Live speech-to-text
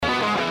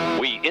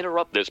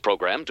interrupt this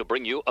program to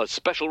bring you a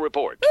special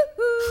report.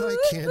 I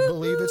can't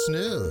believe it's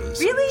news.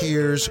 Really?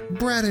 Here's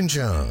Brad and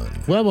John.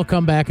 Well, we'll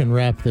come back and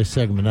wrap this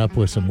segment up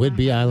with some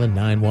Whidbey Island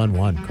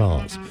 911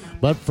 calls.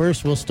 But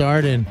first, we'll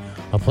start in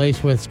a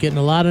place where it's getting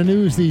a lot of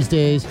news these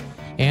days,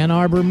 Ann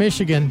Arbor,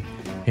 Michigan.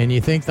 And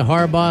you think the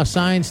Harbaugh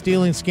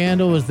sign-stealing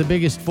scandal was the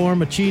biggest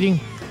form of cheating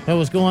that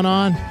was going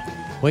on?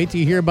 Wait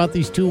till you hear about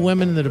these two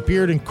women that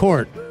appeared in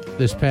court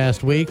this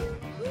past week,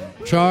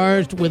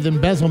 charged with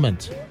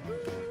embezzlement.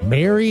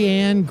 Mary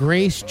Ann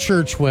Grace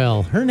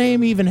Churchwell. Her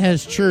name even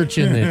has church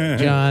in it,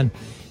 John.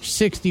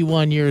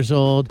 61 years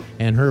old,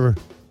 and her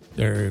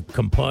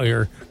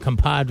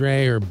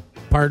compadre, her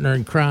partner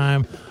in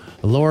crime,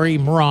 Lori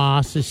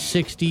Ross, is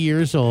 60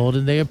 years old,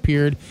 and they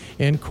appeared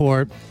in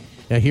court,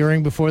 a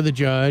hearing before the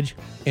judge,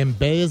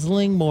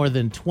 embezzling more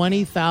than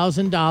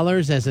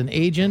 $20,000 as an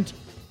agent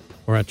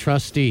or a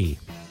trustee.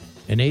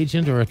 An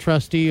agent or a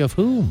trustee of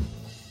whom?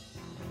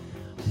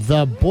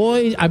 The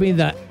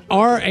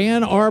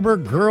Ann Arbor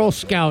Girl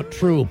Scout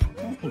troop.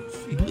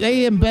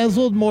 They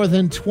embezzled more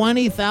than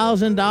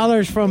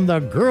 $20,000 from the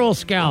Girl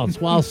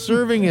Scouts while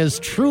serving as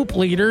troop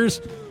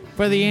leaders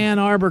for the Ann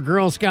Arbor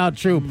Girl Scout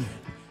troop.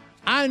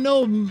 I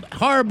know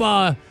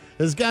Harbaugh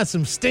has got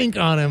some stink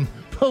on him,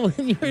 but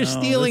when you're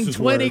stealing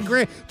 20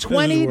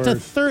 to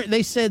 30,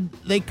 they said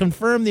they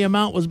confirmed the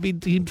amount was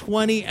between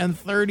 $20,000 and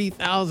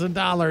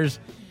 $30,000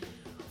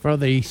 for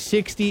the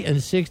 60 and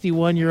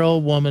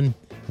 61-year-old women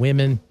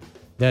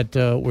that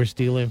were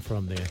stealing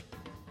from there.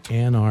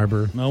 Ann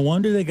Arbor. No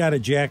wonder they got to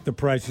jack the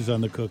prices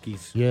on the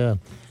cookies. Yeah.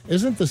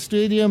 Isn't the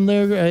stadium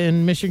there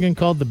in Michigan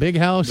called the Big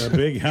House? The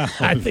Big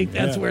House. I think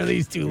that's where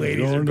these two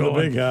ladies are going.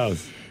 To the Big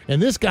House.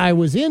 And this guy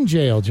was in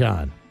jail,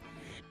 John.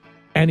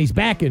 And he's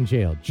back in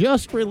jail.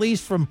 Just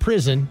released from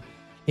prison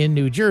in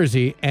New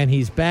Jersey, and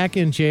he's back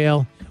in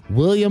jail.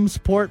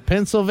 Williamsport,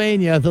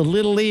 Pennsylvania, the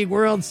Little League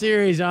World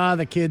Series.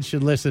 The kids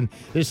should listen.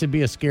 This would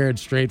be a scared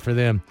straight for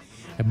them.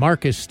 And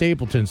Marcus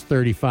Stapleton's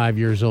 35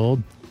 years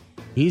old.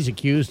 He's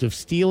accused of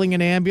stealing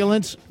an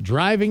ambulance,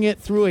 driving it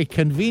through a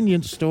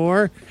convenience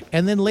store,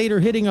 and then later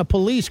hitting a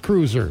police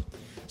cruiser.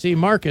 See,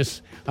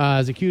 Marcus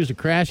is accused of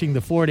crashing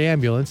the Ford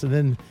ambulance and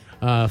then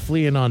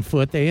fleeing on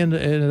foot. They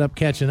ended up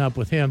catching up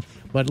with him.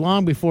 But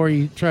long before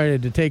he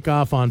tried to take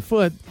off on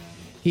foot,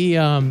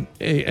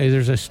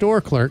 there's a store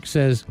clerk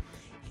says,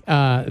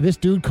 this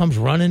dude comes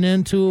running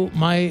into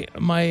my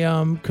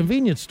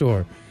convenience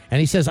store. And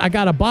he says, I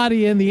got a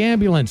body in the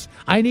ambulance.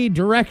 I need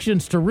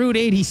directions to Route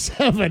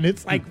 87.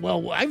 It's like,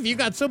 well, if you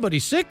got somebody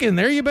sick in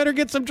there, you better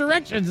get some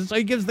directions. And so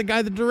he gives the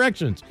guy the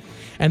directions.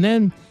 And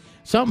then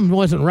something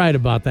wasn't right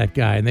about that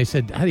guy. And they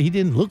said, he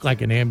didn't look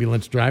like an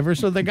ambulance driver.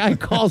 So the guy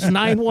calls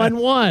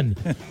 911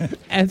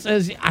 and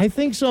says, I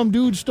think some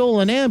dude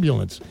stole an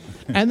ambulance.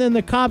 And then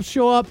the cops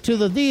show up to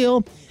the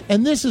deal.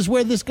 And this is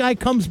where this guy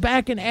comes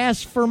back and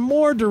asks for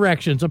more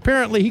directions.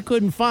 Apparently he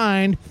couldn't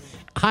find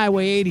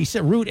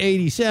Route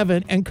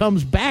 87, and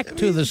comes back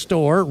to the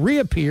store,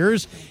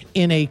 reappears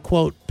in a,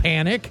 quote,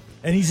 panic.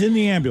 And he's in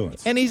the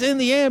ambulance.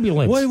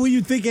 What would you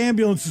think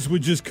ambulances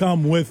would just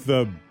come with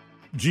the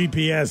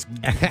GPS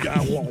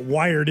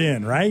wired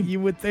in, right? You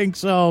would think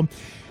so.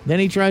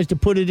 Then he tries to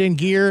put it in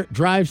gear,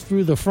 drives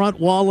through the front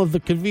wall of the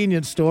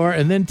convenience store,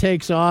 and then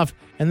takes off,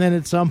 and then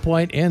at some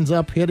point ends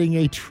up hitting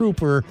a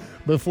trooper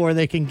before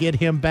they can get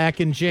him back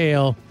in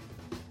jail,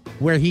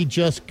 where he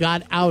just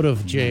got out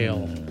of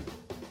jail.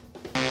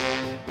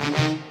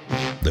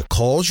 The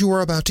calls you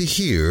are about to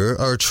hear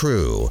are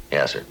true.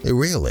 Yes, sir.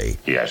 Really?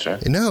 Yes, sir.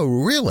 No,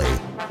 really.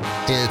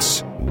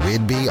 It's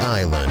Whidbey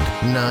Island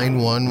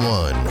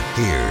 911.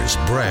 Here's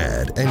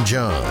Brad and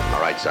John. All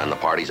right, son, the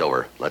party's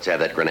over. Let's have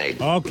that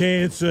grenade.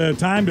 Okay, it's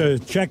time to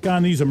check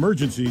on these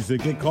emergencies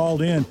that get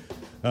called in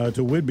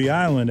to Whidbey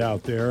Island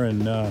out there,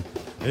 and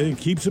it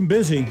keeps them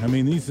busy. I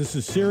mean, this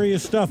is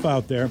serious stuff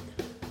out there,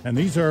 and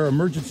these are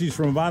emergencies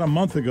from about a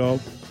month ago.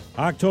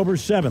 October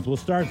 7th, we'll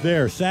start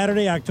there.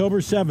 Saturday, October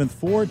 7th,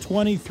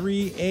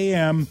 4:23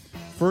 a.m.,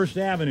 First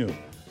Avenue.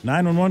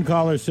 911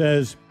 caller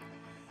says,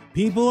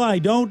 people I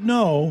don't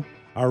know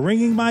are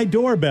ringing my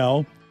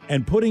doorbell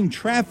and putting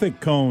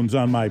traffic cones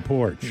on my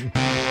porch.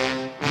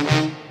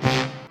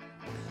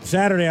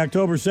 Saturday,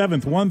 October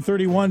 7th,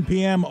 1:31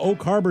 p.m.,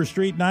 Oak Harbor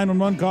Street.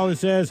 911 caller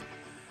says,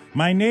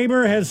 my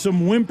neighbor has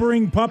some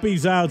whimpering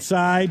puppies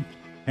outside,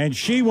 and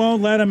she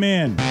won't let them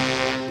in.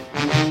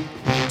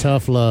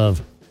 Tough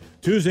love.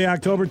 Tuesday,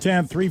 October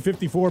 10th,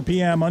 3:54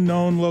 p.m.,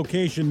 unknown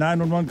location.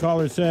 911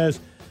 caller says,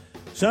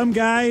 some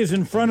guy is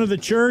in front of the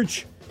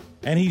church,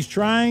 and he's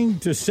trying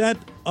to set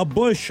a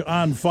bush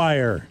on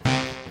fire.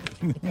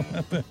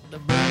 The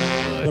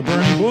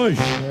burning bush.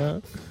 Yeah.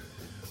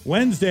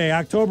 Wednesday,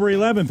 October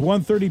 11th,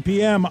 1:30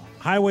 p.m.,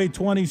 Highway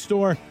 20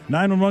 store.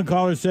 911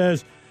 caller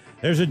says,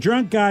 there's a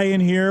drunk guy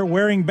in here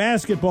wearing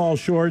basketball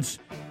shorts,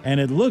 and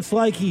it looks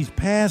like he's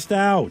passed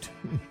out.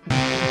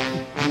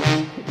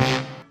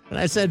 When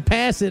I said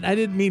pass it, I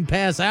didn't mean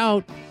pass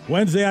out.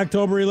 Wednesday,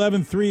 October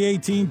 11th,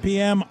 3:18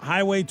 p.m.,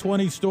 Highway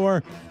 20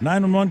 store.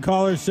 911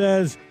 caller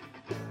says,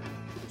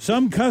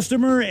 some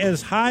customer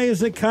as high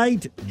as a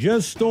kite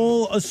just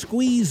stole a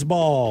squeeze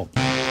ball.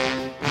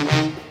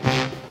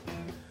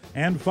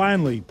 And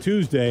finally,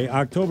 Tuesday,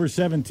 October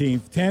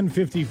 17th,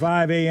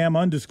 10:55 a.m.,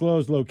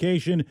 undisclosed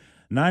location.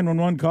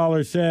 911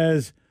 caller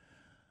says,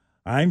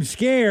 I'm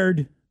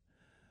scared,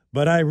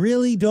 but I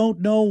really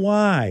don't know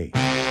why.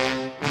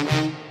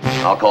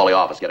 I'll call the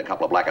office, get a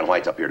couple of black and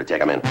whites up here to take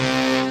them in.